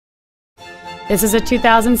This is a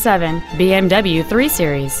 2007 BMW 3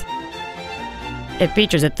 Series. It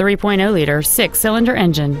features a 3.0-liter 6-cylinder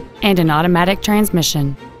engine and an automatic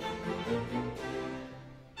transmission.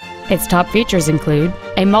 Its top features include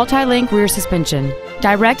a multi-link rear suspension,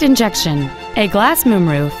 direct injection, a glass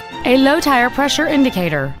moonroof, a low tire pressure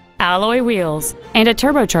indicator, alloy wheels, and a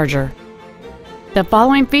turbocharger. The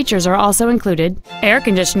following features are also included: air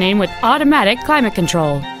conditioning with automatic climate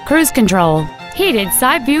control, cruise control, heated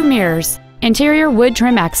side view mirrors, interior wood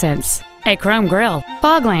trim accents, a chrome grille,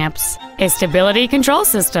 fog lamps, a stability control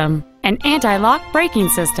system, an anti-lock braking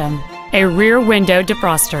system, a rear window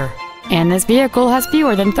defroster, and this vehicle has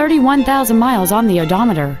fewer than 31,000 miles on the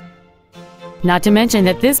odometer. Not to mention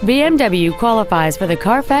that this BMW qualifies for the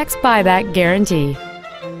Carfax buyback guarantee.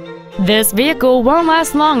 This vehicle won't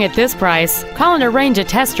last long at this price. Call and arrange a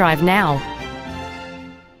test drive now.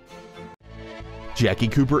 Jackie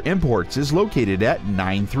Cooper Imports is located at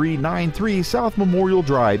 9393 South Memorial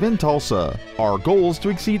Drive in Tulsa. Our goal is to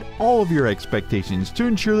exceed all of your expectations to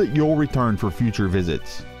ensure that you'll return for future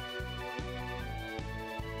visits.